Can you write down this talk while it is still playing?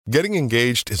Getting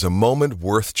engaged is a moment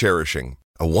worth cherishing.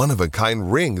 A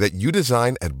one-of-a-kind ring that you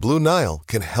design at Blue Nile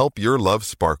can help your love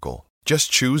sparkle.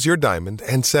 Just choose your diamond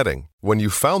and setting. When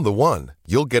you've found the one,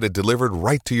 you'll get it delivered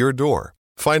right to your door.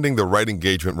 Finding the right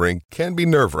engagement ring can be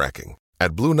nerve-wracking.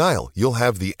 At Blue Nile, you'll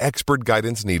have the expert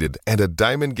guidance needed and a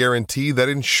diamond guarantee that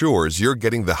ensures you're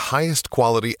getting the highest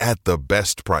quality at the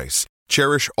best price.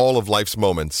 Cherish all of life's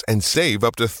moments and save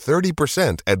up to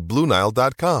 30% at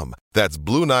BlueNile.com. That's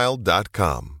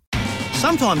BlueNile.com.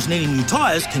 Sometimes needing new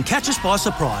tyres can catch us by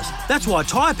surprise. That's why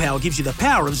Tyre Power gives you the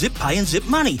power of Zip Pay and Zip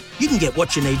Money. You can get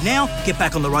what you need now, get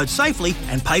back on the road safely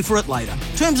and pay for it later.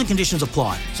 Terms and conditions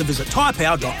apply. So visit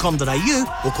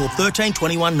tyrepower.com.au or call 13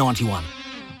 21 91.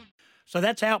 So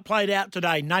that's how it played out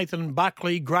today. Nathan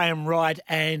Buckley, Graham Wright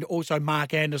and also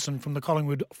Mark Anderson from the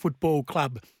Collingwood Football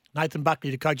Club. Nathan Buckley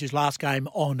to coach his last game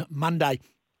on Monday.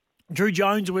 Drew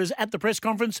Jones was at the press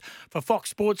conference for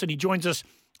Fox Sports and he joins us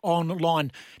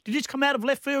online. Did this come out of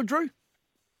left field, Drew?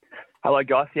 Hello,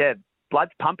 guys. Yeah,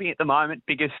 blood's pumping at the moment.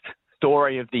 Biggest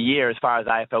story of the year as far as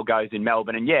AFL goes in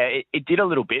Melbourne. And yeah, it did a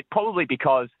little bit, probably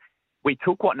because we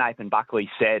took what Nathan Buckley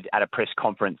said at a press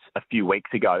conference a few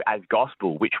weeks ago as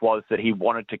gospel, which was that he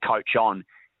wanted to coach on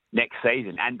next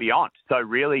season and beyond. So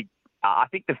really, I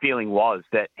think the feeling was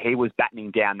that he was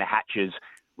battening down the hatches,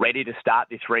 ready to start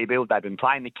this rebuild. They've been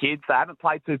playing the kids. They haven't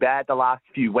played too bad the last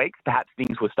few weeks. Perhaps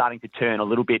things were starting to turn a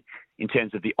little bit in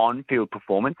terms of the on-field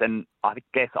performance. And I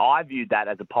guess I viewed that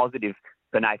as a positive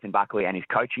for Nathan Buckley and his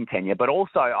coaching tenure. But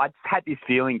also, I just had this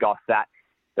feeling, Goss, that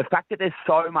the fact that there's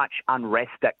so much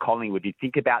unrest at Collingwood, you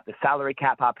think about the salary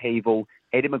cap upheaval,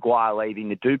 Eddie Maguire leaving,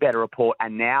 the Do Better report,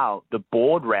 and now the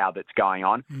board row that's going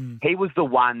on. He was the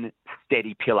one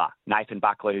steady pillar, Nathan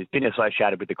Buckley, who's been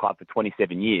associated with the club for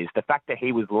 27 years. The fact that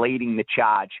he was leading the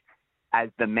charge as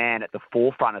the man at the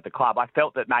forefront of the club, I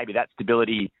felt that maybe that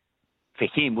stability for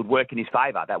him would work in his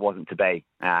favour. That wasn't to be.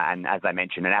 And as I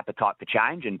mentioned, an appetite for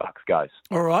change, and Bucks goes.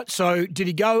 All right, so did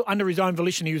he go under his own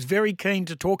volition? He was very keen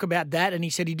to talk about that, and he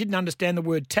said he didn't understand the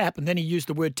word tap, and then he used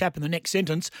the word tap in the next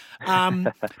sentence.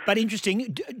 But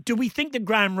interesting. Do we think that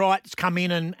Graham Wright's come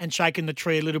in and shaken the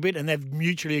tree a little bit, and they've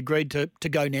mutually agreed to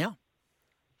go now?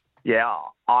 Yeah,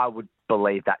 I would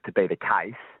believe that to be the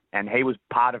case. And he was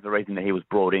part of the reason that he was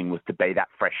brought in was to be that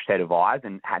fresh set of eyes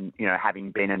and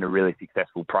having been in a really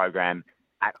successful program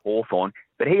at Hawthorn.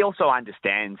 But he also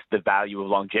understands the value of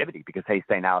longevity because he's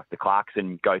seen Alistair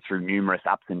Clarkson go through numerous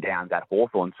ups and downs at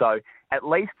Hawthorn. So at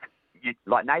least,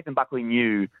 like Nathan Buckley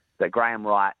knew that Graham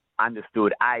Wright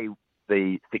understood, A,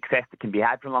 the success that can be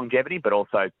had from longevity, but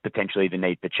also potentially the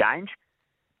need for change.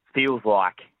 Feels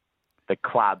like the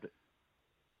club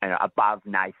above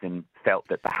Nathan felt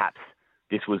that perhaps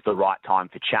this was the right time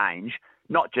for change.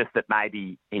 Not just that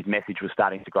maybe his message was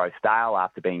starting to grow stale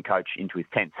after being coached into his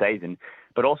 10th season,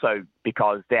 but also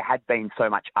because there had been so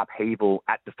much upheaval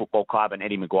at the football club, and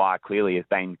Eddie Maguire clearly has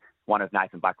been one of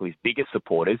Nathan Buckley's biggest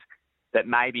supporters, that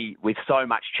maybe with so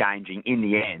much changing, in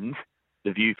the end,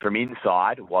 the view from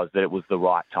inside was that it was the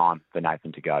right time for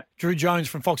Nathan to go. Drew Jones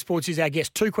from Fox Sports is our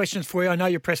guest. 2 questions for you. I know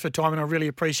you're pressed for time and I really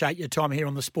appreciate your time here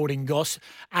on the Sporting Goss.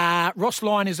 Ross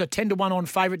Lyon is a 10-1 on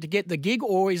favourite to get the gig,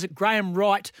 or is it Graham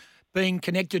Wright being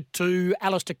connected to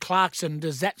Alistair Clarkson?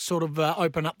 Does that sort of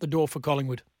open up the door for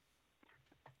Collingwood?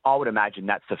 I would imagine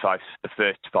that's the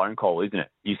first phone call, isn't it?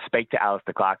 You speak to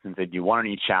Alistair Clarkson and said, you want a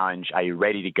new challenge? Are you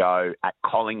ready to go at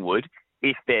Collingwood?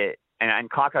 If they're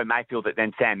And Clarko may feel that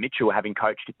then Sam Mitchell, having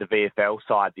coached at the VFL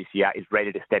side this year, is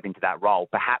ready to step into that role.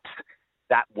 Perhaps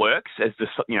that works as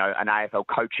an AFL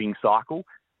coaching cycle.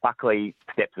 Buckley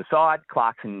steps aside,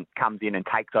 Clarkson comes in and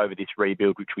takes over this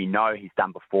rebuild, which we know he's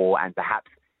done before, and perhaps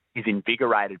is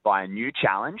invigorated by a new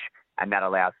challenge, and that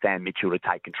allows Sam Mitchell to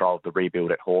take control of the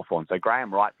rebuild at Hawthorn. So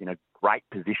Graham Wright's in a great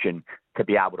position to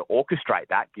be able to orchestrate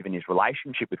that, given his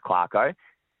relationship with Clarko.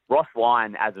 Ross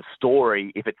Lyon, as a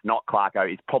story, if it's not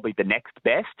Clarko, is probably the next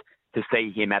best to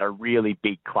see him at a really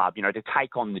big club, to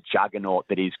take on the juggernaut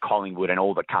that is Collingwood and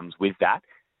all that comes with that.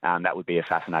 That would be a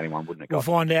fascinating one, wouldn't it, guys?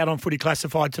 We'll find out on Footy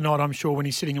Classified tonight, I'm sure, when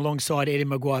he's sitting alongside Eddie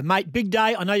Maguire. Mate, big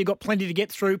day. I know you've got plenty to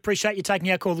get through. Appreciate you taking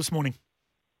our call this morning.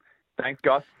 Thanks,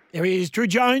 guys. There he is, Drew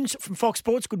Jones from Fox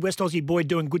Sports, good West Aussie boy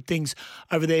doing good things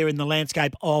over there in the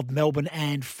landscape of Melbourne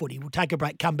and footy. We'll take a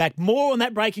break, come back. More on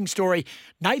that breaking story.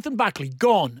 Nathan Buckley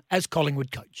gone as Collingwood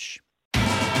coach.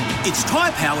 It's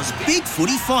Tyre Power's Big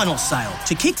Footy Final Sale.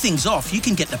 To kick things off, you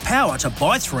can get the power to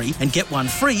buy 3 and get 1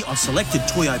 free on selected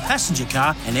Toyo passenger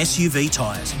car and SUV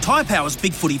tyres. Tyre Power's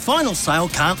Big Footy Final Sale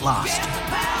can't last.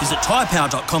 Visit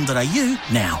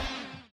tyrepower.com.au now.